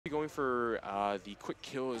for the quick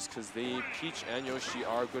kills because Peach and Yoshi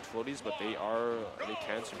are good floaties, but they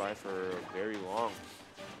can survive for very long.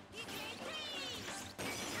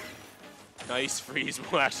 Nice freeze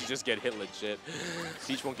will actually just get hit legit.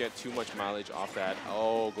 Peach won't get too much mileage off that.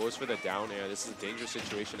 Oh, goes for the down air. This is a dangerous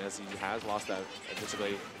situation as he has lost that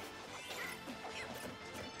invincibility.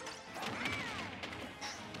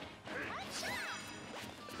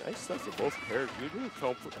 Nice stuff for both pairs. They really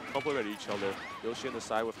complement each other. Yoshi on the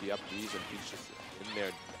side with the up Bs and Peach just in there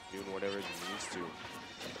doing whatever he needs to.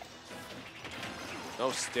 No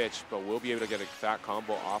stitch, but we'll be able to get a fat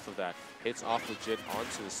combo off of that. Hits off legit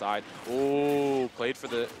onto the side. Oh, played for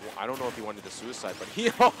the, I don't know if he wanted the suicide, but he,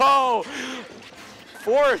 oh!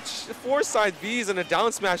 Four side Bs and a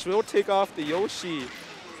down smash will take off the Yoshi.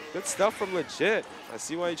 Good stuff from Legit. I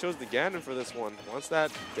see why he chose the Ganon for this one. Wants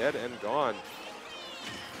that dead and gone.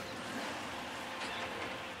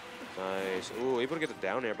 Nice. Ooh, able to get the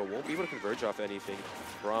down air, but won't be able to converge off anything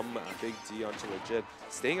from Big D onto Legit.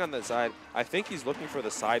 Staying on the side, I think he's looking for the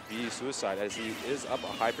side B suicide as he is up a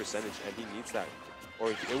high percentage and he needs that. Or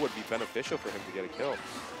it would be beneficial for him to get a kill.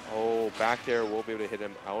 Oh, back air will be able to hit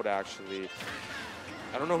him out actually.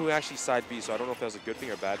 I don't know who actually side B, so I don't know if that was a good thing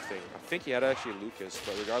or bad thing. I think he had actually Lucas,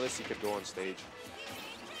 but regardless, he could go on stage.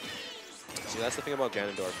 See, that's the thing about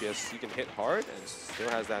Ganondorf. He can hit hard and still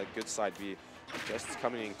has that good side B. Just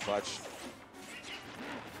coming in clutch.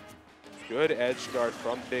 Good edge guard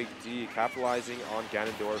from Big D, capitalizing on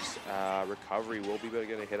Ganondorf's recovery. Will be able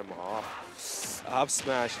to hit him off. Up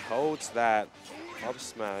smash holds that. Up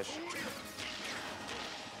smash.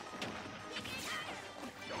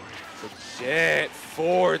 Legit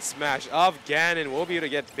forward smash of Ganon. Will be able to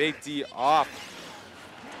get Big D off.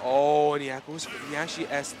 Oh, and he actually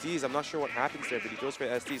SDs. I'm not sure what happens there, but he goes for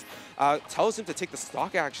SDs. Tells him to take the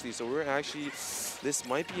stock actually. So we're actually, this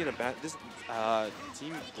might be in a bad. This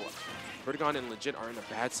team, Vortigon and Legit are in a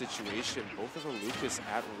bad situation. Both of them Lucas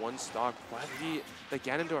at one stock, but the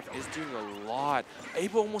Ganondorf is doing a lot.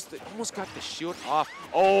 Abel almost got the shield off.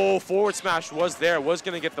 Oh, forward smash was there. Was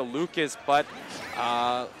gonna get the Lucas, but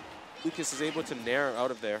Lucas is able to nair out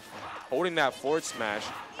of there. Holding that forward smash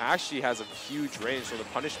actually has a huge range, so the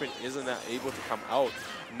punishment isn't able to come out.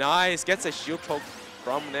 Nice, gets a shield poke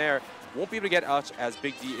from there. Won't be able to get out as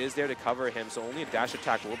Big D is there to cover him, so only a dash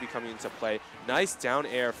attack will be coming into play. Nice down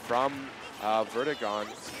air from Vortigon.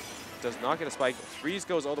 Does not get a spike. Freeze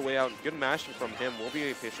goes all the way out. Good mashing from him. Will be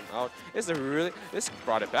able to pitch him out. This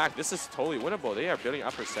brought it back. This is totally winnable. They are building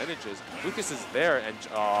up percentages. Lucas is there, and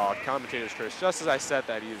commentator's curse. Just as I said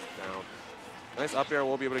that, he's down. Nice up air.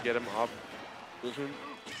 We'll be able to get him up.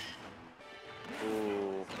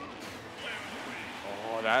 Ooh.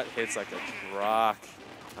 Oh, that hits like a rock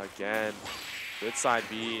again. Good side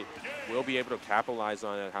B. Will be able to capitalize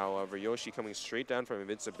on it, however. Yoshi coming straight down from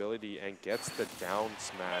invincibility and gets the down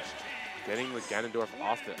smash. Getting the Ganondorf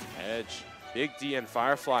off the edge. Big D and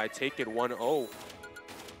Firefly take it 1-0.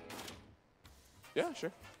 Yeah,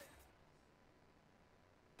 sure.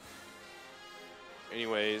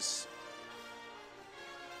 Anyways,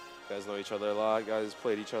 guys know each other a lot. Guys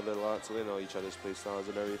played each other a lot, so they know each other's play styles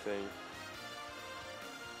and everything.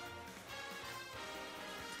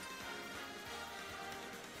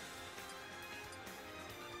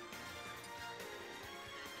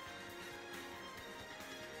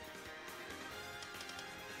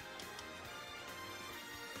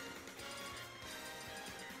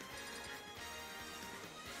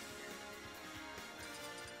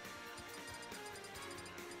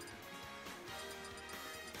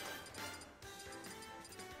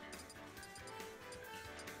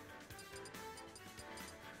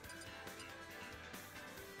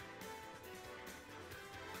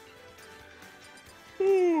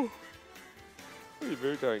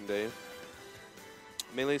 Very tiring day.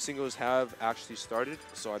 Melee singles have actually started,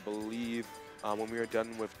 so I believe when we are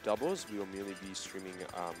done with doubles, we will merely be streaming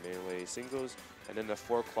melee singles, and then at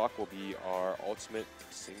 4 o'clock will be our ultimate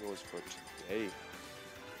singles for today.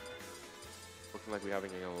 Looking like we're having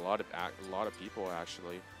a lot of people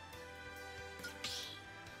actually.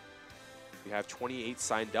 We have 28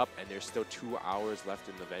 signed up, and there's still 2 hours left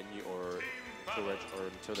in the venue, or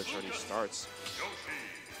until the tourney starts.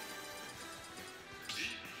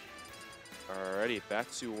 Alrighty,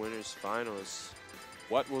 back to winners finals.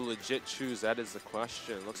 What will Legit choose? That is the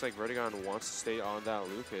question. Looks like Vortigon wants to stay on that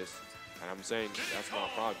Lucas. And I'm saying that's not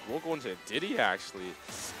a problem. We'll go into Diddy actually.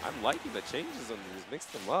 I'm liking the changes on these. Mix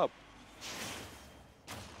them up.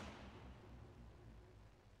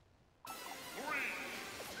 3,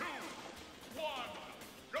 2, 1,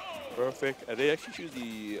 go! Perfect. And they actually choose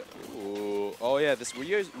the. Ooh. Oh yeah,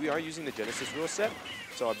 we are using the Genesis rule set.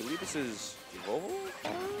 So I believe this is Evolve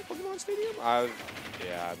Pokemon. stadium?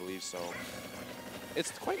 Yeah, I believe so.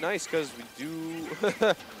 It's quite nice because we do.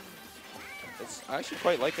 I actually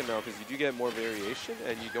quite like it now because you do get more variation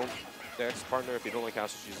and you don't. The X partner, if you don't like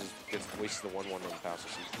Castle Cheeses, gets wastes the 1-1 on the Castle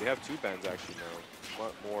Cheese. They have 2 bands actually now.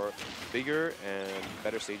 Lot more bigger and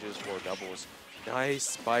better stages for doubles. Nice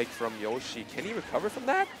spike from Yoshi. Can he recover from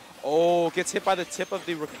that? Oh, gets hit by the tip of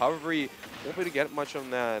the recovery. Won't be able to get much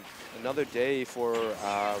on that. Another day for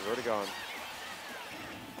Vortigon.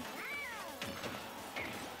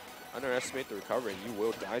 Underestimate the recovery and you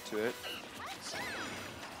will die to it.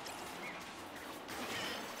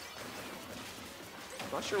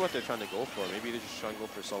 Not sure what they're trying to go for. Maybe they're just trying to go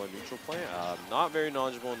for solid neutral play. Not very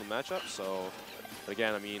knowledgeable in the matchup, so... But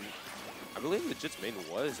again, I mean, I believe Legit's main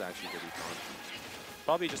was actually Vortigon.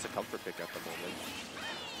 Probably just a comfort pick at the moment.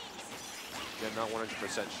 Again, not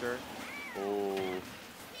 100% sure. Oh.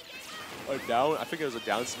 A down, I think it was a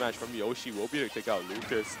down smash from Yoshi. Will be able to take out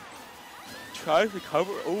Lucas. Try to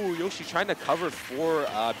recover. Oh, Yoshi trying to cover for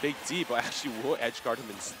Big D, but actually will edge guard him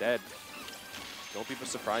instead. Don't be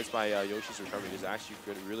surprised by Yoshi's recovery. He's actually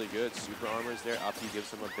good, really good. Super armor is there. Up he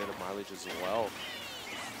gives him a bit of mileage as well.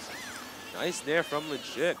 Nice there from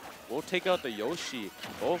Legit. We'll take out the Yoshi.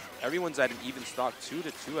 Everyone's at an even stock,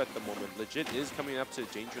 2-2 at the moment. Legit is coming up to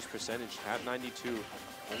dangerous percentage at 92.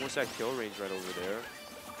 Almost at kill range right over there.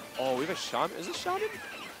 Oh, we have a Shaman. Is it Shaman?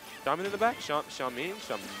 Shaman in the back? Shaman? Shaman.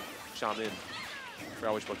 I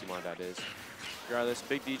forgot which Pokemon that is. Regardless,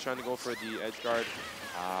 Big D trying to go for the edge guard.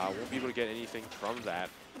 Won't be able to get anything from that.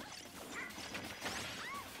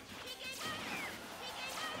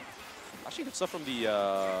 Actually, good stuff from the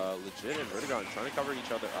Legit and Vortigon trying to cover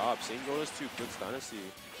each other up. Same goes to Glitz Dynasty.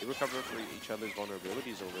 They recover for each other's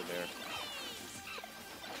vulnerabilities over there.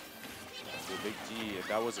 So Big D, if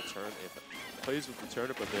that was a turn, if it plays with the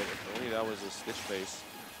turnip a bit, if only that was a Stitch face.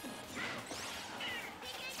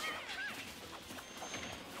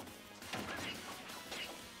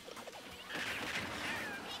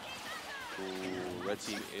 Red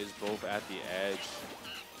team is both at the edge.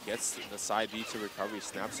 Gets the side B to recovery,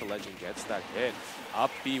 snaps the ledge and gets that hit.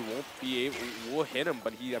 Up B won't be able, will hit him,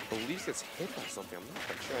 but he, I believe, gets hit by something. I'm not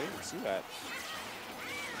quite sure, I didn't see that.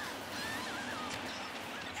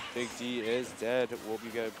 Big D is dead. Will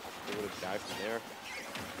be able to die from there.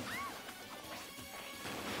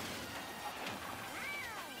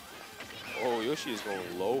 Oh, Yoshi is going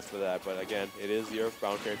low for that, but again, it is the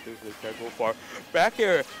Earthbound character, so they can't go far. Back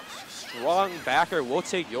air, strong backer will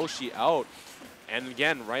take Yoshi out. And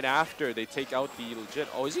again, right after they take out the Legit.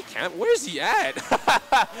 Oh, is he camp? Where's he at?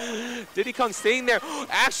 Diddy Kong staying there.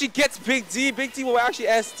 Actually gets Big D. Big D will actually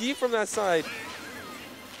SD from that side.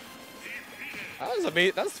 That was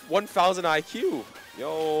amazing. That's 1,000 IQ.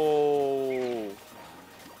 Yo.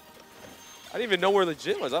 I didn't even know where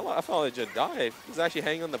Legit was. I thought Legit died. He's actually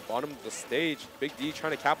hanging on the bottom of the stage. Big D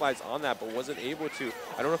trying to capitalize on that, but wasn't able to.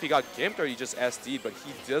 I don't know if he got gimped or he just SD'd, but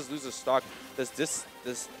he does lose his stock.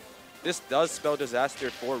 This does spell disaster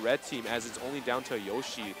for Red Team as it's only down to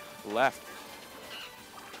Yoshi left.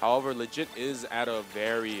 However, Legit is at a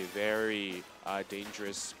very, very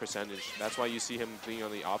dangerous percentage. That's why you see him being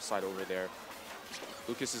on the offside over there.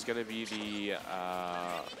 Lucas is going to be the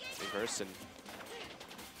in person.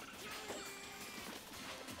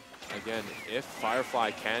 Again, if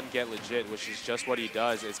Firefly can get Legit, which is just what he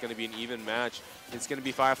does, it's going to be an even match. It's going to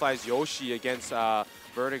be Firefly's Yoshi against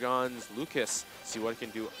Vortigon's Lucas. See what he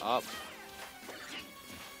can do up.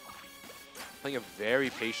 Playing a very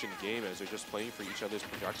patient game as they're just playing for each other's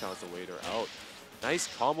projectiles to wait her out. Nice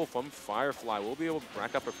combo from Firefly. We'll be able to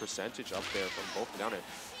rack up a percentage up there from both down there.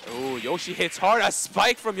 Oh, Yoshi hits hard. A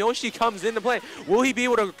spike from Yoshi comes into play. Will he be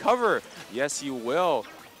able to recover? Yes, he will.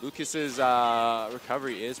 Lucas's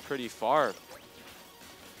recovery is pretty far.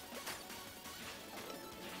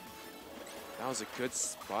 That was a good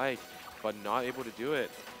spike, but not able to do it.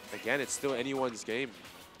 Again, it's still anyone's game.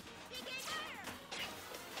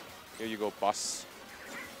 Here you go, boss.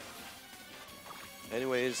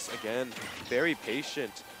 Anyways, again, very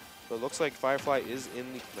patient. But it looks like Firefly is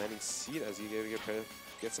in the commanding seat as he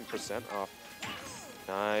get some percent off.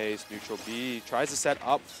 Nice, neutral B. Tries to set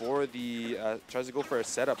up for the, tries to go for a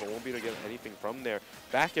setup, but won't be able to get anything from there.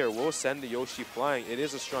 Back air will send the Yoshi flying. It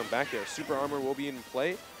is a strong back air. Super armor will be in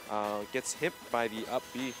play. Gets hit by the up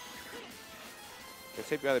B. Gets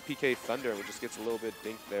hit by the PK Thunder, which just gets a little bit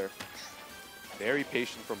dinked there. Very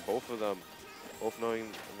patient from both of them. Both knowing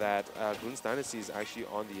that Glitz Dynasty is actually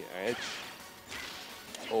on the edge.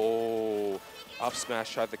 Oh. Up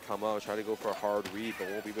smash tried to come out, tried to go for a hard read, but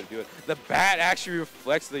won't be able to do it. The bat actually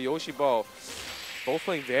reflects the Yoshi ball. Both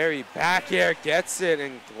playing very back air, gets it,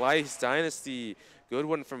 and Glitz Dynasty Good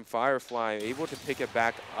one from Firefly, able to pick it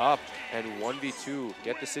back up and 1v2,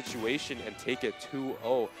 get the situation and take it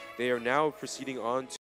 2-0. They are now proceeding on to